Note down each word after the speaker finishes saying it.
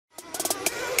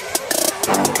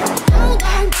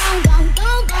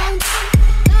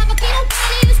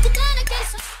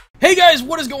Hey guys,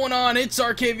 what is going on? It's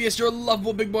Arcaviouse, your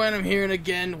lovable big boy, and I'm here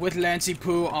again with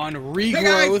Lanceypooh on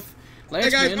Regrowth. Hey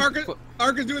guys,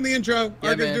 Arca's doing the intro. Yeah,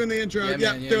 Arca's doing the intro.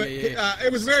 Yeah, Do it.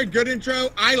 It was a very good intro.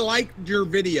 I liked your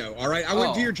video, alright? I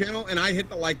went to your channel and I hit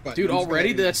the like button. Dude,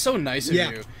 already? That's so nice of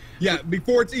you. Yeah,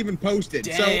 before it's even posted.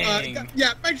 Dang. So,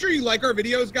 yeah, make sure you like our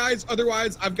videos, guys.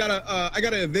 Otherwise, I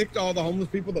gotta evict all the homeless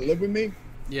people that live with me.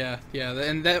 Yeah,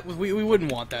 and that we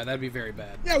wouldn't want that. That'd be very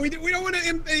bad. Yeah, we don't want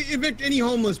to evict any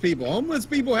homeless people. Homeless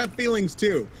people have feelings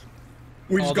too.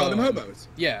 We just call them hobos.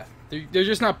 Yeah, they're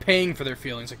just not paying for their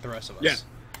feelings like the rest of us. Yeah.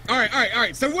 All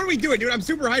right. So what are we doing, dude? I'm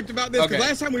super hyped about this because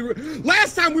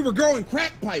last time we were growing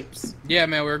crack pipes. Yeah,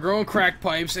 man, we were growing crack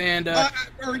pipes and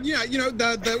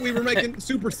we were making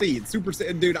super seeds.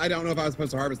 Dude, I don't know if I was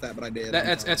supposed to harvest that, but I did.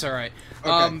 That's all right.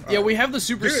 Okay, we have the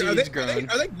super seeds growing.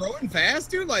 Are they growing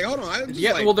fast, dude? Like, hold on.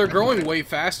 Well, they're growing way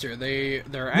faster.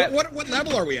 They're at what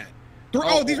level are we at?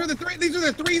 Oh, these are the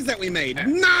threes that we made.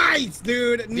 Nice,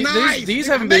 dude. Nice. These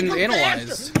haven't been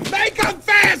analyzed. Make them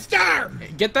faster.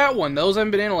 Get that one. Those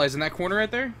haven't been analyzed in that corner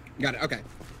right there. Got it. Okay.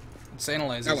 Let's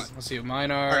analyze this. Let's see. Mine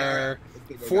are are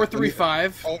 4, 3,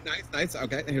 5. Oh, nice.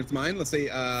 Okay, here's mine. Let's see.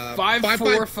 5,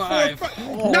 4, 5.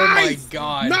 Oh nice. My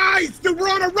God. Nice, dude. We're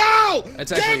on a roll.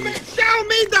 That's actually. Show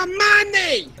me the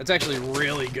money. That's actually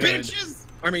really good. Benches.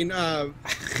 I mean,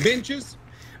 benches.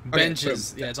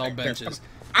 Benches. Okay, yeah, it's all benches.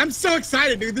 I'm so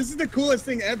excited, dude. This is the coolest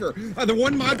thing ever. The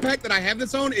one mod pack that I have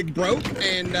this on, it broke,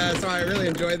 and so I really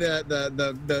enjoy the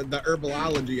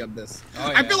herbology of this.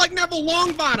 Oh, yeah. I feel like Neville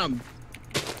Longbottom.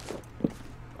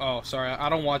 Oh, sorry. I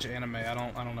don't watch anime. I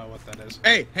don't know what that is.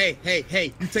 Hey!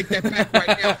 You take that back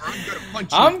right now, or I'm gonna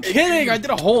punch you. I'm kidding. I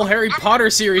did a whole Harry Potter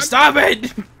series. Stop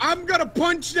it! I'm gonna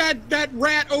punch that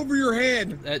rat over your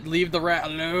head. Leave the rat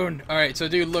alone. All right, so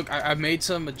dude, look, I've made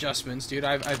some adjustments, dude.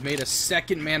 I've made a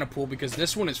second mana pool because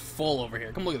this one is full over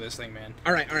here. Come look at this thing, man.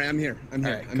 All right. I'm here. I'm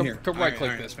here. Come right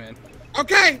click this, man.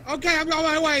 Okay, I'm on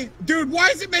my way. Dude, why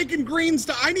is it making green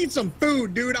stuff? I need some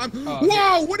food, dude.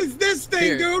 Whoa, what is this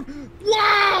thing, dude?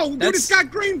 Wow, dude, it's got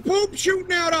green poop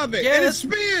shooting out of it, and it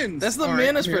spins. That's the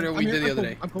mana spreader we did the other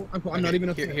day. I'm cool. I'm not even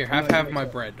upset. Here, have my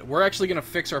bread. We're actually gonna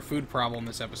fix our food problem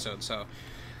this episode, so.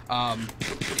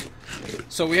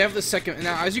 So we have the second.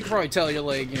 Now, as you can probably tell, you're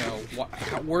like,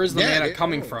 where's the mana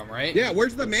coming from, right? Yeah,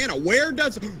 where's the mana? Where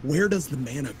does the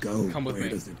mana go? Come with me. Where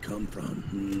does it come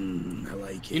from? I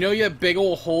like it. You know that big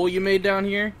old hole you made down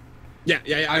here? Yeah.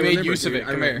 I made use of it.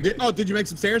 Come here. Oh, did you make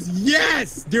some stairs?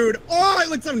 Yes, dude. Oh, it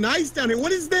looks so nice down here.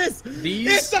 What is this?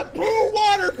 It's a pool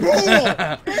water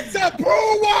pool. It's a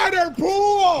pool water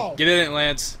pool. Get in it,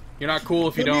 Lance. You're not cool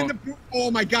if you don't.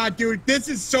 Oh my God, dude, this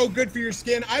is so good for your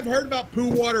skin. I've heard about poo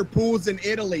water pools in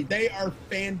Italy. They are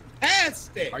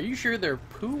fantastic. Are you sure they're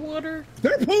poo water?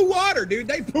 They're poo water, dude.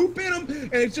 They poop in them,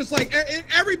 and it's just like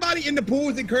everybody in the pool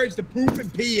is encouraged to poop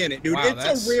and pee in it, dude. Wow,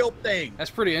 it's a real thing. That's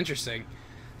pretty interesting.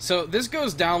 So this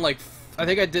goes down like, I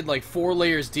think I did like 4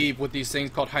 layers deep with these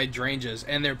things called hydrangeas,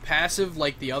 and they're passive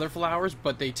like the other flowers,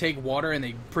 but they take water and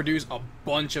they produce a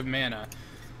bunch of mana.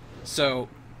 So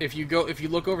if you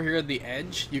look over here at the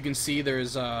edge, you can see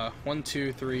there's 1,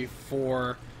 2, 3,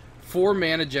 4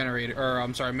 mana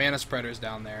mana spreaders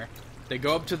down there. They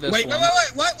go up to this one.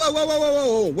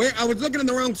 Whoa! Where? I was looking in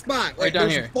the wrong spot. Right down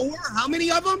here. 4? How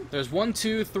many of them? There's 1,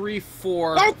 2, 3,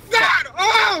 4. Oh God!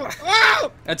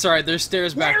 Oh! That's all right. There's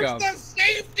stairs back up. Where's the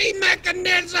safety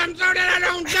mechanism so that I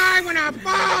don't die when I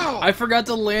fall? I forgot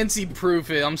to Lanceypooh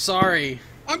it. I'm sorry.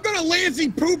 I'm gonna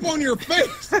Lanceypooh on your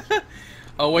face.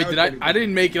 Oh wait, I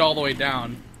didn't make it all the way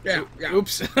down. Yeah.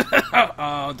 Oops. Do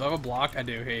I have a block? I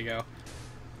do. Here you go.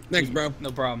 Thanks, bro.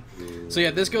 No problem. So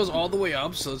yeah, this goes all the way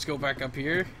up, so let's go back up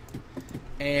here.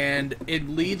 And it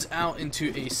leads out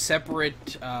into a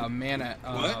separate mana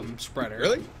spreader.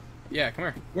 Really? Yeah, come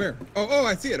here. Where? Oh,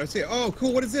 I see it. Oh,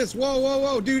 cool. What is this?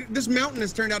 Whoa. Dude, this mountain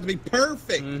has turned out to be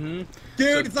perfect. Mm-hmm.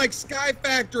 Dude, it's like Sky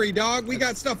Factory, dog. We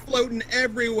got stuff floating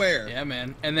everywhere. Yeah,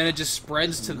 man. And then it just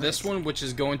spreads to this one, which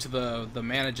is going to the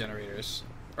mana generators.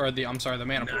 Or the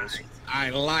mana pools. I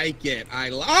like it.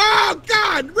 Oh,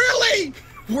 God, really?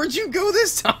 Where'd you go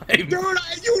this time? Dude,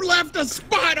 you left a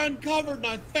spot uncovered and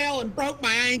I fell and broke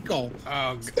my ankle.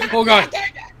 Oh God.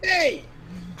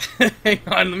 Hang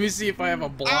on, let me see if I have a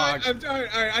block.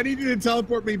 I need you to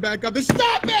teleport me back up.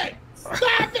 Stop it!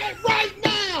 Stop it right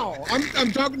now!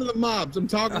 I'm talking to the mobs.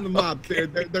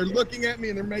 They're looking at me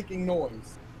and they're making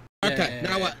noise. Okay,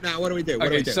 now what do we do?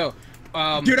 So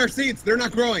Dude, our seeds, they're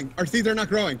not growing. Our seeds are not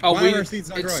growing. Oh, Why are our seeds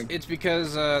not growing? It's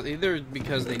because either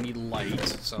because they need light.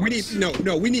 So we need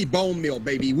we need bone meal,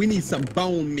 baby. We need some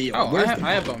bone meal. Oh,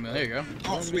 I have bone meal. There you go.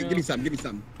 Oh, bone sweet. Meal. Give me some. Give me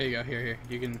some. Here you go. Here.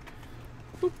 You can.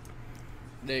 Boop.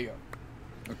 There you go.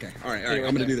 Okay. All right.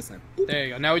 I'm gonna do this time. There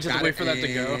you go. Now we just have to wait for that to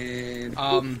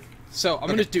go. So I'm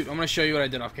gonna show you what I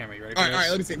did off camera. You ready? All right.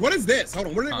 Let me see. What is this? Hold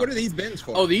on. What are these bins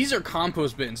for? Oh, these are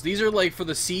compost bins. These are like for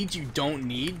the seeds you don't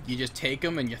need. You just take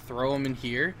them and you throw them in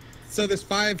here. So this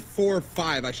 5, 4,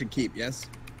 5 I should keep. Yes.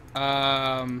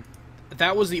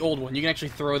 That was the old one. You can actually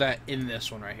throw that in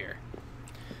this one right here.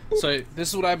 So this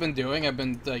is what I've been doing. I've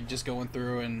been like just going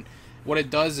through, and what it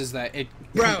does is that it.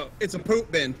 Bro, it's a poop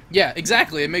bin. Yeah,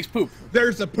 exactly. It makes poop.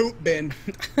 There's a poop bin.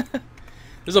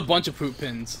 There's a bunch of poop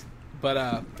bins,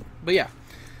 but yeah.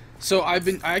 So I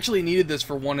actually needed this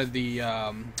for one of the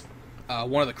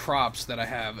crops that I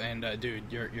have, and dude,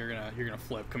 you're gonna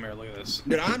flip. Come here, look at this.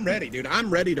 Dude, I'm ready, dude. I'm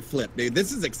ready to flip, dude.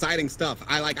 This is exciting stuff.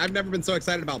 I've never been so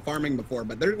excited about farming before,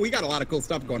 but we got a lot of cool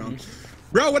stuff going on.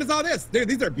 Bro, what is all this? Dude,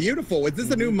 these are beautiful. Is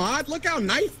this a new mod? Look how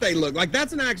nice they look. Like,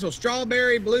 that's an actual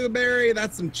strawberry, blueberry.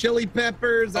 That's some chili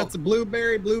peppers. That's a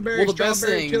blueberry,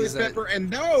 strawberry, chili pepper.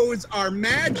 And those are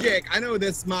magic. I know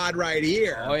this mod right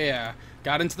here. Oh, yeah.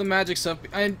 Got into the magic stuff.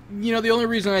 And, you know, the only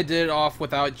reason I did it off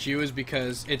without you is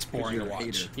because it's boring to watch.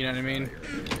 Hater. You know what I mean?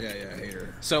 Yeah,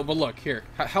 hater. So, but look, here.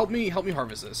 Help me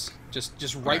harvest this.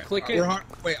 Just right-click it.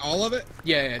 Wait, all of it?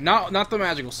 Yeah. Not the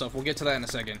magical stuff. We'll get to that in a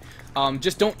second.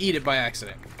 Just don't eat it by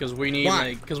accident, because we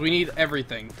need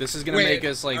everything. This is gonna make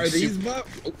us like. Are these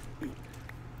buffed?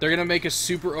 They're gonna make us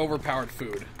super overpowered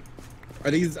food. Are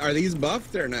these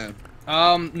buffed or no?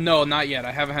 No, not yet.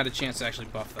 I haven't had a chance to actually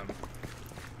buff them.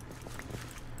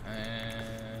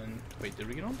 And wait, did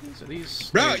we get all these? Are these?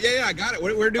 Bro, yeah, I got it.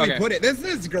 Where do we put it? This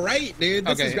is great, dude.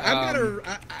 This is. I've got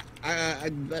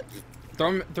to.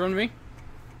 Throw them to me.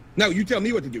 No, you tell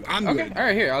me what to do. I'm good. All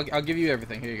right, here. I'll give you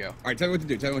everything. Here you go. All right, tell me what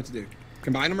to do.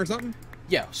 Combine them or something?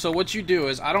 Yeah. So what you do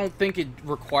is, I don't think it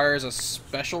requires a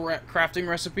special crafting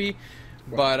recipe,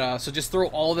 but so just throw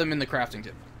all of them in the crafting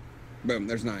tip. Boom.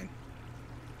 There's 9.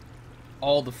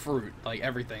 All the fruit, like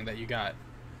everything that you got.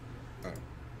 Oh.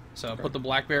 So put the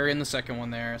blackberry in the second one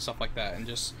there, stuff like that, and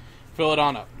just fill it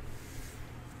on up.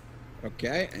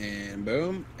 Okay, and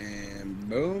boom, and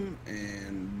boom,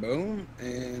 and boom,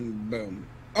 and boom.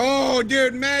 Oh,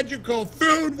 dude, magical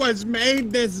food was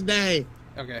made this day.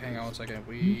 Okay, hang on one second.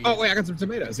 Oh, wait, I got some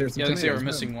tomatoes. Here's some tomatoes. Yeah, we're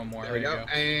missing one more. There we go.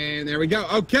 And there we go.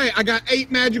 Okay, I got 8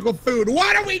 magical food.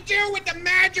 What do we do with the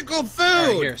magical food? All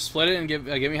right, here, split it and give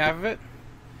me half of it.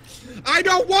 I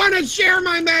don't want to share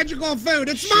my magical food.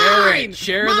 It's mine.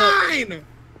 Share mine.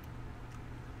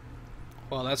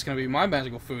 Well, that's gonna be my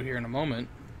magical food here in a moment.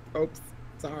 Oops,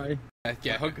 sorry.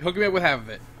 Yeah, hook me up with half of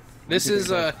it. This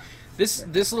is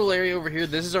this little area over here.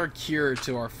 This is our cure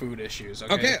to our food issues.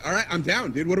 Okay. All right, I'm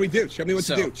down, dude. What do we do? Show me what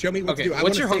to do. Show me what to do. I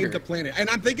want to save the planet. And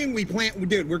I'm thinking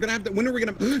dude. We're gonna have to. When are we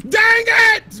gonna? Dang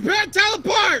it!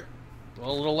 Teleport.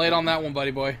 Well, a little late on that one,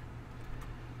 buddy boy.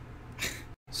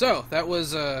 So that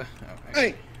was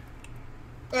Hey.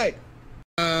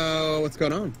 What's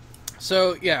going on?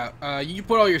 So yeah, you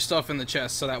put all your stuff in the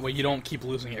chest so that way you don't keep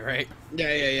losing it, right?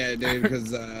 Yeah, dude. Because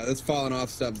this falling off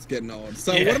stuff is getting old.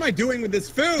 So what am I doing with this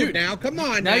food, dude, now? Come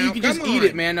on, now you can just eat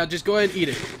it, man. Now just go ahead and eat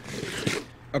it.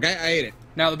 Okay, I ate it.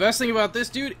 Now the best thing about this,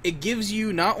 dude, it gives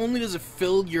you, not only does it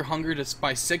fill your hunger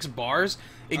by 6 bars,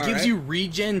 it gives you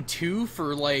regen 2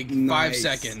 for like 5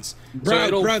 seconds.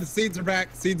 Bro, the seeds are back.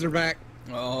 Seeds are back.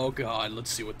 Oh god, let's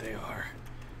see what they are.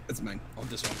 That's mine. Oh,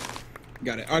 this one.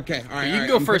 Got it. Okay, all right. You can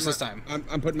go first this time.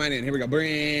 I'm putting mine in. Here we go.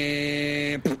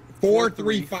 4,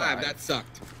 3, 5. That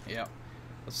sucked. Yep.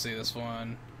 Let's see this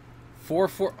one. 4,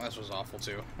 4. Oh, this was awful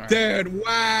too. Right. Dude,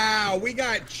 wow, we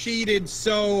got cheated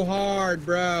so hard,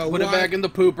 bro. Put it back in the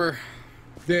pooper.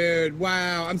 Dude,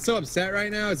 wow, I'm so upset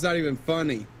right now. It's not even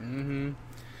funny. Mm-hmm.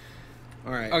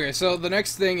 All right. Okay, so the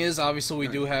next thing is obviously we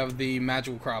do have the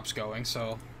magical crops going.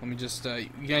 So let me just you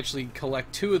can actually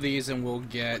collect 2 of these, and we'll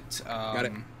get got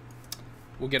it.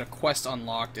 We'll get a quest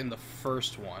unlocked in the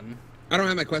first one. I don't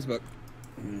have my quest book.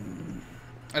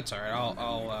 That's all right.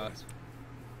 I'll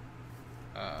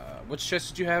which chest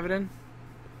did you have it in?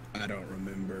 I don't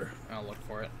remember. I'll look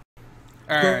for it.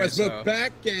 All right. Quest book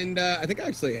back, and I think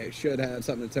I should have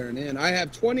something to turn in. I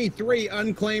have 23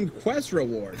 unclaimed quest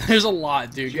rewards. There's a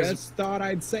lot, dude. Just thought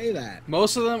I'd say that.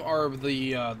 Most of them are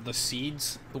the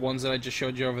seeds, the ones that I just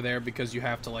showed you over there, because you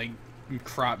have to like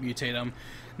crop mutate them.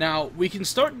 Now, we can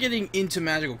start getting into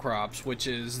magical crops, which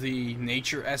is the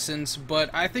nature essence, but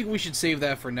I think we should save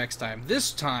that for next time.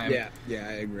 This time, yeah,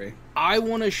 I agree. I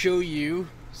want to show you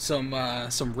some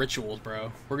rituals,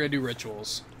 bro. We're gonna do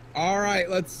rituals. All right,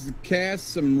 let's cast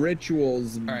some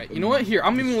rituals. All right, you know what? Here,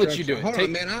 I'm even gonna let you do it. Hold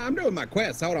on, man. I'm doing my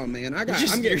quest. Hold on, man. I'm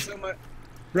getting so much.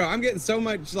 Bro, I'm getting so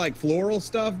much like floral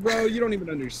stuff, bro. You don't even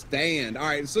understand. All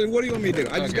right, so what do you want me to do?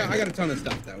 I got a ton of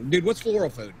stuff though, dude. What's floral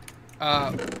food?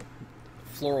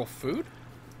 Floral food?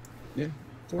 Yeah.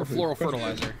 Floral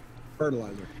fertilizer.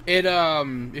 Fertilizer. It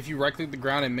if you right click the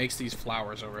ground, it makes these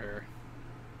flowers over here.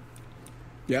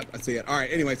 Yep, I see it. All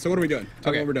right. Anyway, so what are we doing?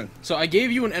 Tell me what we're doing. So I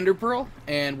gave you an ender pearl,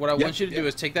 and what I want you to do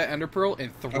is take that ender pearl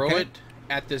and throw it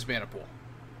at this mana pool.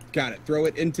 Got it. Throw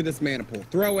it into this mana pool.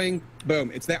 Throwing.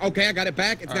 Boom. It's there. Okay, I got it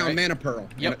back. It's now a mana pearl.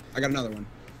 Yep. I got another one.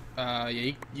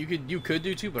 Yeah, you could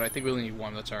do two, but I think we only need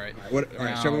one. That's all right. All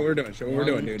right, show me what we're doing. Show me what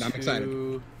we're doing, dude. I'm excited.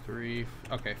 2, 3.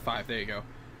 Okay, 5. There you go.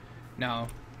 Now,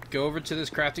 go over to this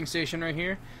crafting station right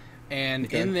here, and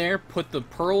in there, put the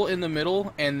pearl in the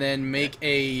middle, and then make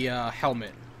a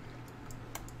helmet.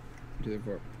 2,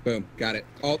 4. Boom. Got it.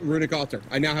 Runic altar.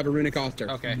 I now have a runic altar.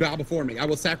 Okay. Bow before me. I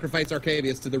will sacrifice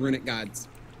Arcaviouse to the runic gods.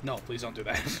 No, please don't do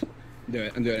that. Do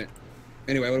it. I'm doing it.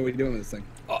 Anyway, what are we doing with this thing?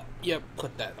 Oh, yep.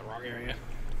 Put that in the wrong area.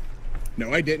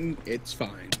 No, I didn't. It's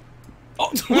fine.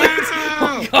 Oh,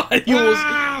 wow! Oh,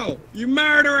 God, you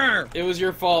murderer! It was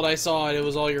your fault. I saw it. It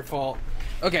was all your fault.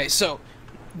 Okay, so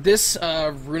this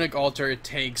runic altar, it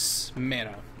takes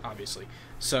mana, obviously.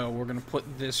 So we're going to put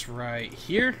this right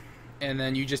here. And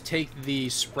then you just take the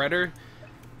spreader,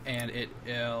 and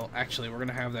it'll... Actually, we're going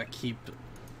to have that keep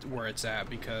where it's at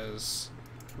because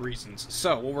reasons.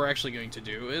 So what we're actually going to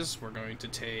do is we're going to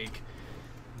take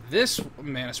this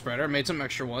mana spreader, made some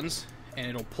extra ones, and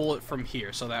it'll pull it from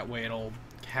here. So that way it'll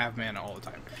have mana all the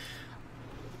time.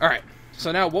 Alright,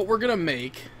 so now what we're going to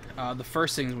make, the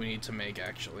first things we need to make,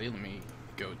 actually, let me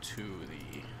go to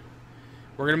the...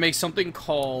 We're going to make something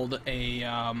called a...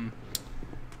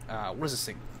 what is this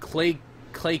thing?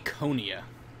 Clayconia.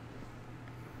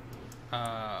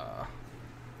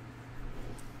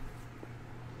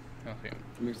 Okay.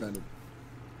 I'm excited.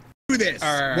 Do this.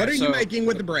 Right, what are you making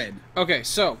with the bread? Okay,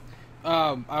 so,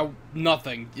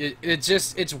 nothing.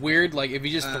 It's weird. Like if you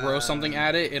just throw something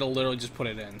at it, it'll literally just put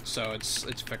it in. So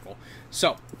it's fickle.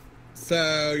 So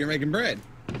you're making bread.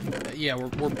 Yeah,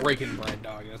 we're breaking bread,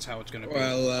 dog. That's how it's gonna be.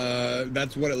 Well,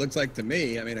 that's what it looks like to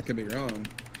me. I mean, I could be wrong.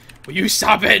 Will you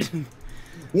stop it?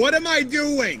 What am I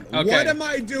doing? Okay. What am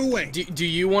I doing? Do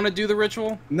you want to do the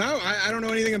ritual? No, I don't know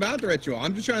anything about the ritual.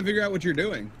 I'm just trying to figure out what you're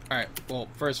doing. All right. Well,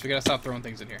 first we gotta stop throwing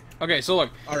things in here. Okay. So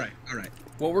look. All right.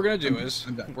 What we're gonna do is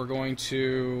we're going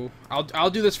to. I'll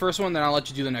do this first one, then I'll let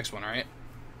you do the next one. All right.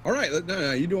 All right.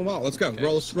 No, you do them all. Let's go. Okay.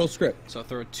 Roll script. So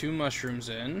throw 2 mushrooms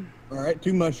in. All right.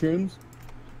 2 mushrooms.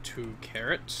 2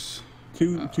 carrots.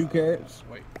 2 carrots.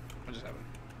 Wait. What just happened?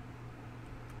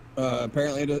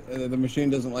 Apparently the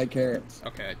machine doesn't like carrots.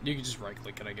 Okay, you can just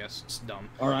right-click it, I guess. It's dumb.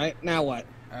 All right, now what?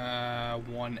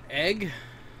 1 egg.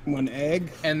 1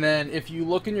 egg. And then if you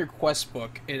look in your quest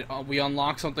book, we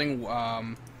unlock something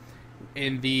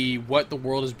in the what the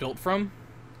world is built from.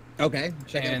 Okay,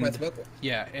 check out the quest book.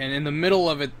 Yeah, and in the middle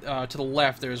of it, to the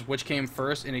left, there's which came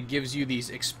first, and it gives you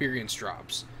these experience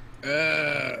drops.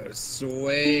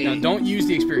 Sweet. Now don't use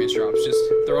the experience drops. Just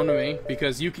throw them to me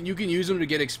because you can use them to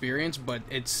get experience, but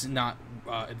it's not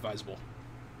advisable.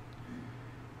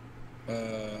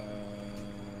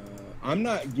 I'm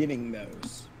not getting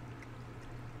those.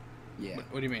 Yeah.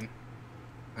 What do you mean?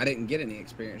 I didn't get any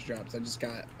experience drops. I just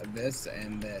got this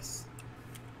and this.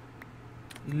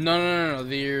 No.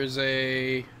 There's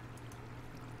a.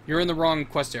 You're in the wrong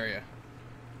quest area.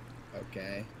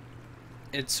 Okay.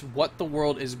 It's what the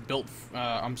world is built.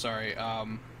 I'm sorry.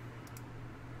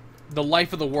 The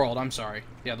life of the world. I'm sorry.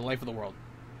 Yeah, the life of the world.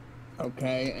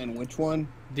 Okay, and which one?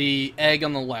 The egg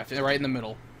on the left, right in the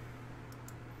middle.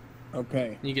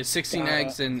 Okay. You get 16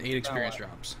 eggs and 8 experience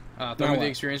drops. Throw me the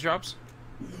experience drops.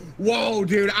 Whoa,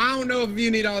 dude! I don't know if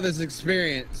you need all this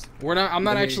experience. I'm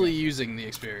not actually using the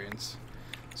experience.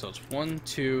 So it's 1,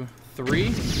 2,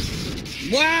 3.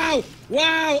 Wow!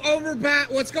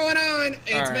 Overpat! What's going on?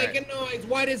 It's making noise.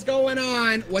 What is going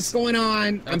on? What's going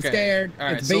on? I'm scared.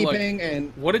 It's beeping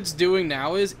and what it's doing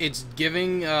now is it's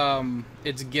giving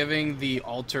the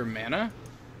altar mana,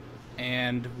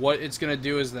 and what it's gonna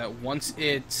do is that once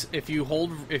if you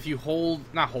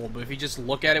just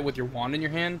look at it with your wand in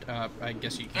your hand, I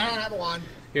guess you can. I don't have a wand.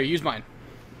 Here, use mine.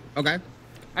 Okay.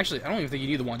 Actually, I don't even think you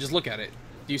need the wand. Just look at it.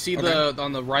 Do you see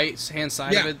on the right hand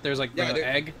side of it? There's like the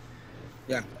egg.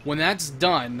 Yeah. When that's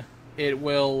done, it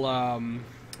will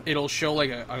it'll show like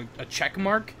a check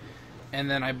mark, and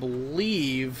then I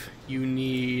believe you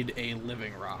need a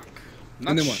living rock.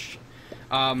 And then what?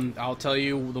 I'll tell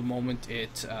you the moment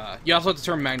it. You also have to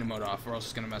turn magnet mode off, or else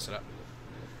it's gonna mess it up.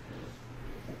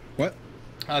 What?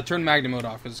 Turn magnet mode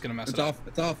off because it's gonna mess it up.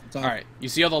 It's off. All right. You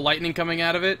see all the lightning coming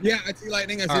out of it? Yeah, I see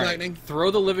lightning. I see lightning.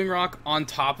 Throw the living rock on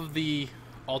top of the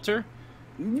altar.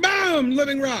 Boom!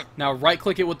 Living rock. Now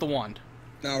right-click it with the wand.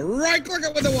 Now right-click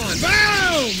it with the wand.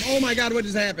 Boom! Oh my God, what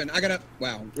just happened? I gotta.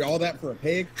 Wow, all that for a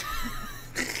pig?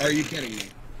 Are you kidding me?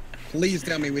 Please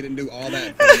tell me we didn't do all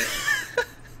that for a pig.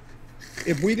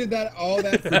 If we did all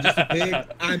that for just a pig,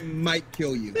 I might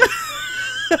kill you.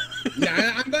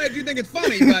 Yeah, I'm glad you think it's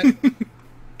funny, but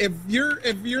if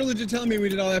you're legit telling me we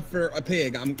did all that for a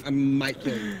pig, I might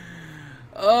kill you.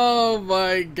 Oh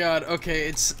my God. Okay,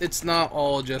 it's not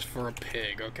all just for a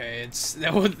pig. Okay,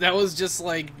 that was just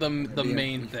like the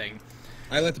main thing.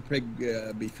 I let the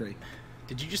pig be free.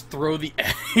 Did you just throw the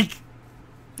egg?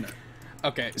 No.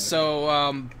 Okay,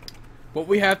 so what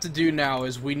we have to do now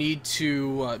is we need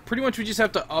to pretty much we just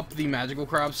have to up the magical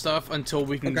crab stuff until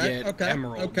we can get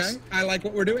emeralds. Okay. I like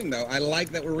what we're doing though. I like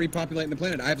that we're repopulating the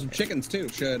planet. I have some chickens too.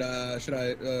 Should I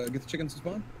get the chickens to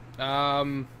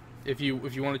spawn? If you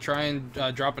want to try and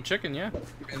drop a chicken, yeah.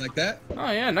 And like that?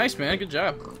 Oh yeah, nice man, good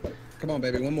job. Come on,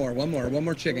 baby, one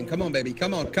more chicken. Come on, baby,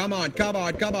 come on.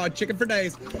 Chicken for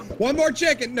days. One more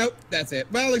chicken. Nope, that's it.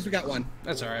 Well, at least we got one.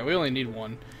 That's all right. We only need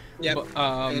one. Yeah.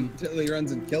 Until he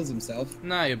runs and kills himself.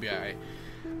 Nah, you'll be all right.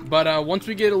 But once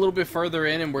we get a little bit further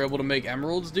in and we're able to make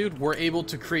emeralds, dude, we're able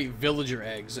to create villager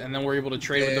eggs, and then we're able to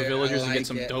trade with the villagers and get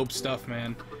some dope stuff,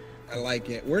 man. I like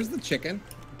it. Where's the chicken?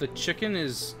 The chicken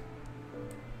is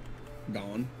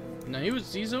gone. No,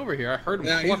 he's over here. I heard him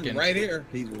clucking. He's right here.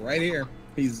 He's right here.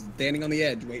 He's standing on the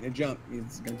edge, waiting to jump.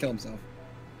 He's gonna kill himself.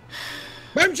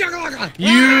 Boom shakalaka!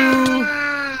 You.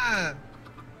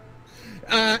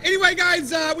 Anyway,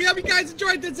 guys, we hope you guys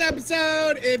enjoyed this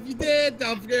episode. If you did,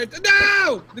 don't forget to...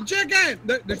 No! The chicken!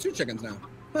 There's two chickens now.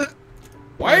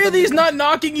 Why are these not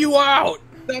knocking you out?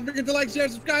 Don't forget to like, share,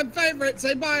 subscribe, favorite.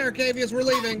 Say bye, Arcaviouse. We're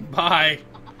leaving. Bye.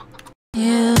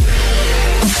 Yeah.